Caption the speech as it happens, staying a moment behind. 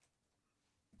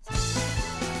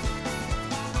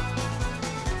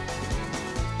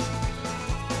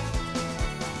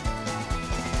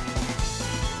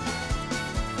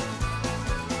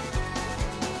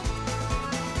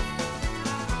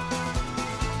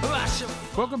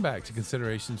Welcome back to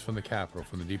Considerations from the Capitol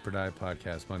from the Deeper Dive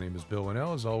Podcast. My name is Bill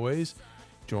Winnell, as always,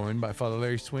 joined by Father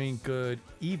Larry Swing. Good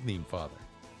evening, Father.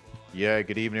 Yeah,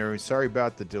 good evening, everyone. Sorry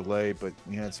about the delay, but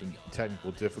we had some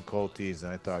technical difficulties,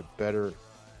 and I thought better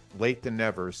late than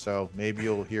never. So maybe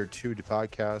you'll hear two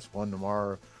podcasts, one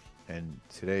tomorrow and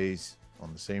today's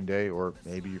on the same day, or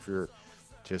maybe if you're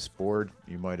just bored,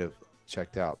 you might have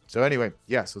checked out. So anyway,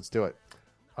 yes, let's do it.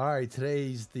 All right,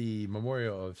 today's the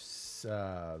memorial of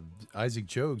Isaac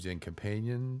Jogues and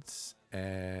companions,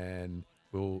 and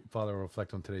Father will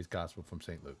reflect on today's gospel from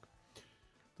St. Luke.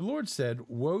 The Lord said,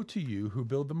 "Woe to you who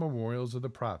build the memorials of the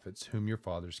prophets whom your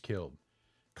fathers killed.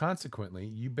 Consequently,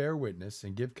 you bear witness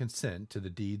and give consent to the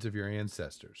deeds of your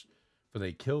ancestors, for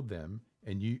they killed them,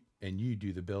 and you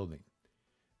do the building.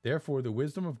 Therefore, the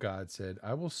wisdom of God said,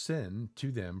 I will send to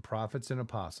them prophets and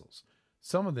apostles.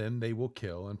 Some of them they will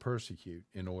kill and persecute,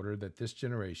 in order that this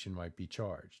generation might be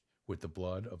charged with the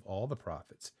blood of all the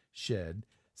prophets shed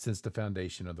since the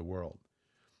foundation of the world,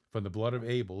 from the blood of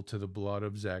Abel to the blood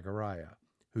of Zechariah,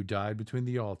 who died between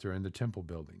the altar and the temple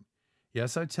building.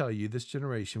 Yes, I tell you, this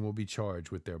generation will be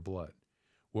charged with their blood.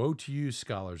 Woe to you,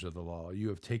 scholars of the law! You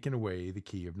have taken away the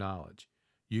key of knowledge.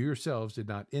 You yourselves did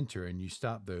not enter, and you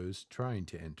stopped those trying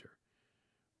to enter."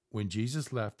 When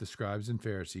Jesus left, the scribes and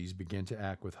Pharisees began to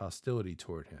act with hostility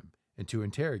toward him and to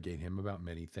interrogate him about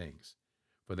many things,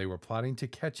 for they were plotting to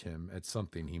catch him at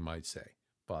something he might say.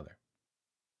 Father.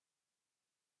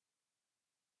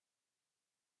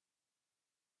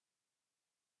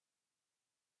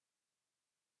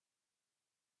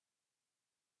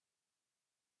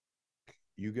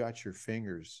 You got your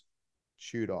fingers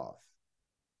chewed off.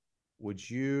 Would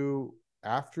you,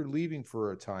 after leaving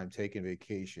for a time, taking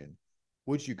vacation,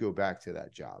 would you go back to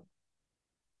that job?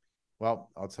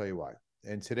 Well, I'll tell you why.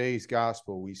 In today's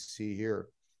gospel, we see here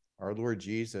our Lord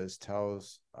Jesus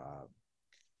tells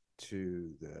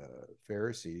to the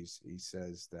Pharisees, he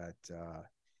says that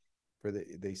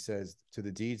they says to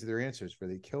the deeds of their ancestors, for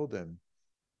they killed them,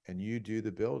 and you do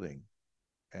the building.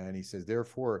 And he says,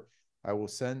 therefore, I will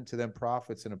send to them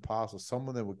prophets and apostles. Some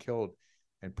of them were killed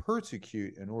and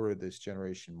persecute, in order this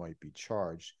generation might be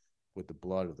charged with the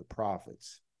blood of the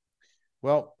prophets.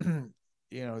 Well,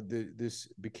 this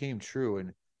became true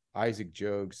in Isaac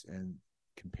Jogues and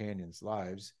companions'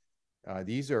 lives.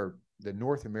 These are the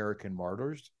North American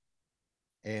martyrs,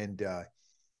 and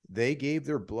they gave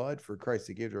their blood for Christ.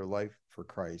 They gave their life for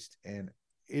Christ, and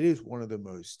it is one of the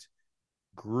most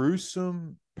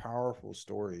gruesome, powerful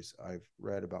stories I've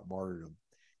read about martyrdom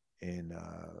in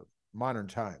modern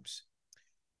times.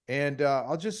 And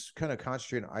I'll just kind of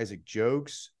concentrate on Isaac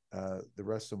Jogues. The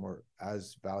rest of them were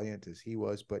as valiant as he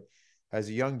was, but as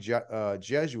a young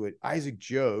Jesuit, Isaac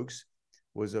Jogues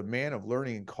was a man of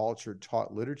learning and culture,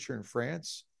 taught literature in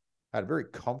France, had a very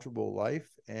comfortable life,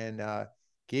 and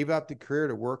gave up the career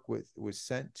to work was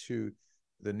sent to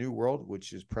the New World,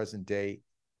 which is present day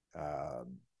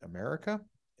America,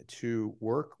 to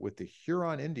work with the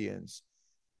Huron Indians.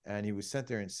 And he was sent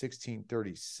there in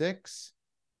 1636,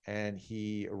 and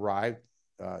he arrived,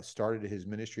 started his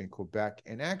ministry in Quebec,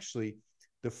 and actually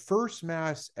the first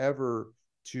mass ever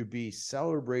to be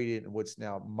celebrated in what's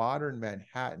now modern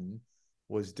Manhattan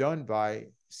was done by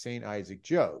St. Isaac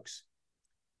Jogues.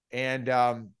 And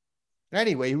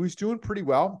anyway, he was doing pretty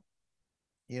well.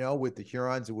 With the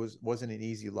Hurons, it wasn't an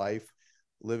easy life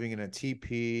living in a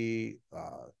teepee.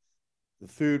 The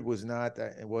food was not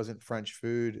that, it wasn't French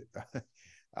food.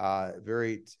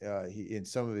 In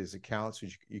some of his accounts,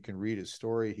 which you can read his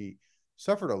story, he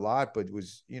suffered a lot, but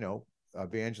was,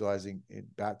 evangelizing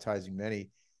and baptizing many.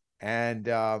 And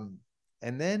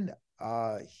then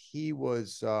he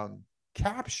was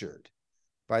captured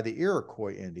by the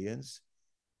Iroquois Indians.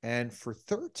 And for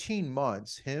 13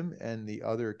 months, him and the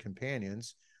other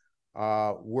companions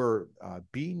were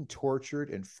beaten,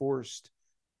 tortured, and forced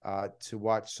to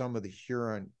watch some of the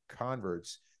Huron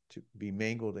converts to be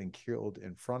mangled and killed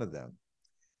in front of them.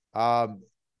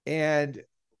 And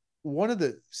one of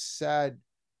the sad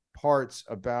parts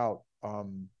about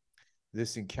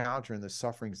this encounter and the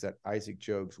sufferings that Isaac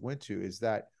Jogues went to is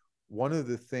that one of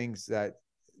the things that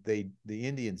the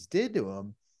Indians did to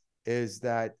him is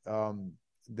that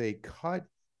they cut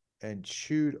and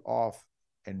chewed off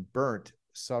and burnt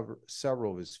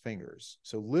several of his fingers.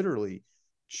 So literally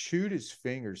chewed his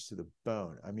fingers to the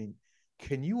bone. I mean,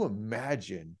 can you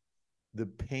imagine the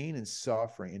pain and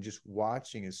suffering and just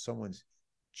watching as someone's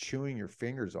chewing your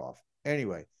fingers off?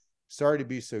 Anyway, sorry to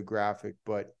be so graphic,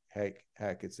 but heck,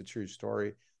 it's a true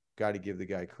story. Got to give the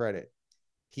guy credit.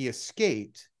 He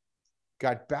escaped,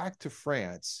 got back to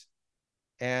France,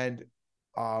 and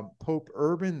Pope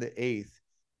Urban VIII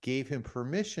gave him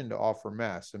permission to offer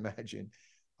mass. Imagine,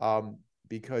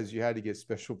 because you had to get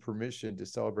special permission to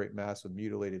celebrate mass with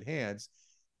mutilated hands.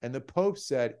 And the Pope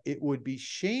said it would be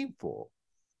shameful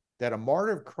that a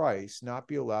martyr of Christ not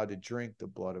be allowed to drink the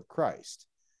blood of Christ.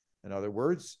 In other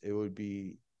words, it would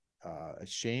be a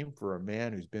shame for a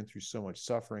man who's been through so much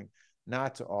suffering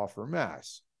not to offer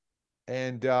mass.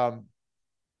 And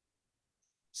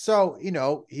so, he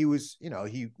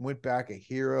went back a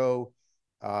hero,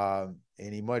 and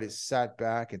he might have sat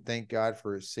back and thanked God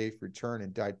for his safe return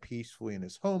and died peacefully in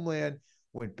his homeland.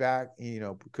 Went back,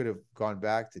 could have gone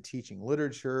back to teaching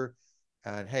literature.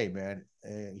 And hey, man,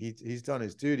 he's done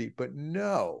his duty. But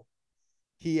no,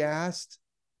 he asked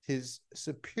his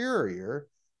superior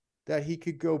that he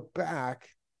could go back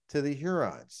to the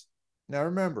Hurons. Now,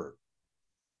 remember,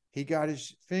 he got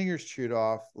his fingers chewed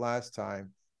off last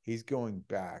time. He's going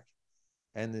back.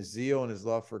 And the zeal and his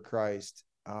love for Christ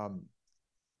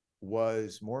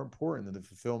was more important than the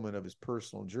fulfillment of his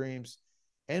personal dreams.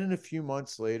 And in a few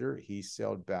months later, he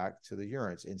sailed back to the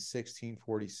Hurons in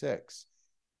 1646.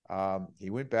 He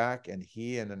went back, and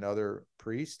he and another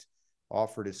priest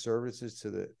offered his services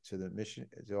to the mission,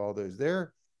 to all those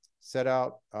there, set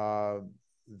out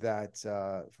that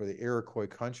for the Iroquois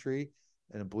country,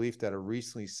 in a belief that a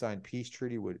recently signed peace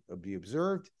treaty would be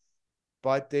observed.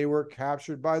 But they were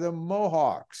captured by the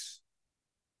Mohawks.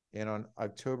 And on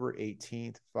October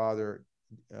 18th, Father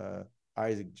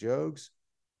Isaac Jogues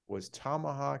was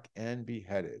tomahawked and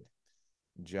beheaded.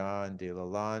 John de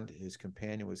Lalande, his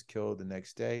companion, was killed the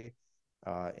next day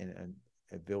in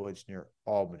a village near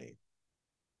Albany.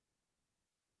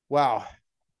 Wow,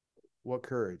 what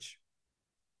courage.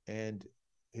 And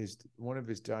one of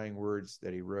his dying words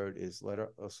that he wrote is, "Let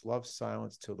us love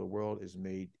silence till the world is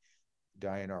made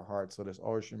die in our hearts. Let us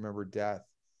always remember death.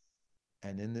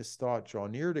 And in this thought, draw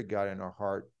near to God in our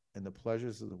heart, and the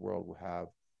pleasures of the world will have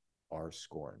our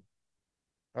scorn."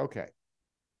 Okay.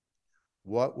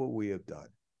 What would we have done?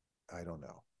 I don't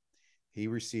know. He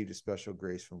received a special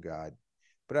grace from God.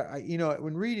 But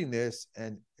when reading this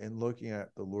and looking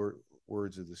at the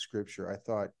words of the scripture, I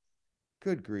thought,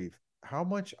 good grief, how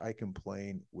much I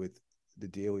complain with the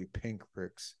daily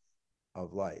pinpricks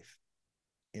of life,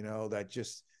 that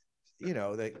just,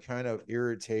 that kind of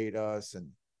irritate us.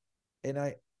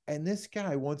 And this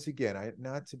guy, once again,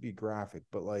 not to be graphic,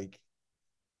 but like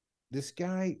this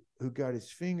guy who got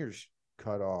his fingers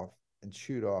cut off and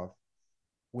chewed off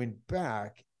went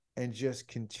back and just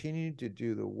continued to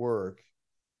do the work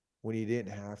when he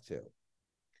didn't have to.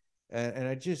 And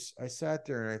I sat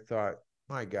there and I thought,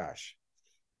 my gosh,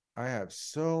 I have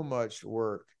so much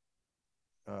work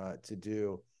to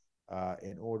do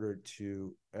in order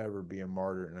to ever be a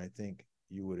martyr. And I think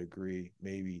you would agree,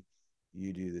 maybe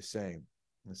you do the same.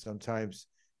 And sometimes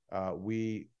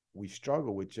we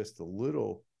struggle with just the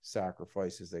little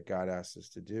sacrifices that God asks us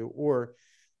to do, or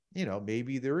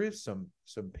maybe there is some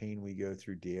pain we go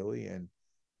through daily,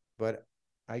 but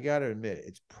I got to admit,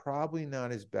 it's probably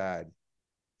not as bad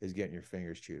as getting your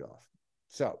fingers chewed off.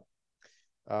 So,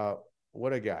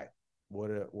 what a guy, what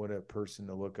a person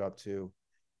to look up to,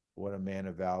 what a man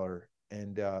of valor.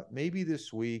 And maybe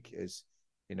this week, as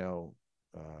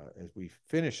we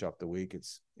finish up the week,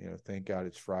 it's thank God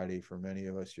it's Friday for many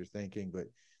of us. You're thinking, but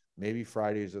maybe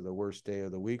Fridays are the worst day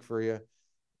of the week for you.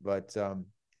 But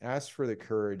ask for the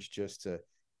courage just to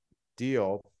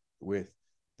deal with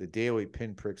the daily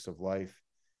pinpricks of life.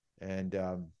 And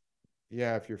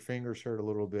if your fingers hurt a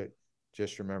little bit,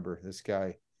 just remember this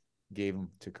guy gave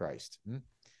them to Christ.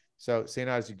 So St.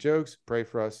 Isaac Jogues, pray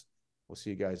for us. We'll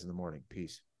see you guys in the morning.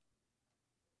 Peace.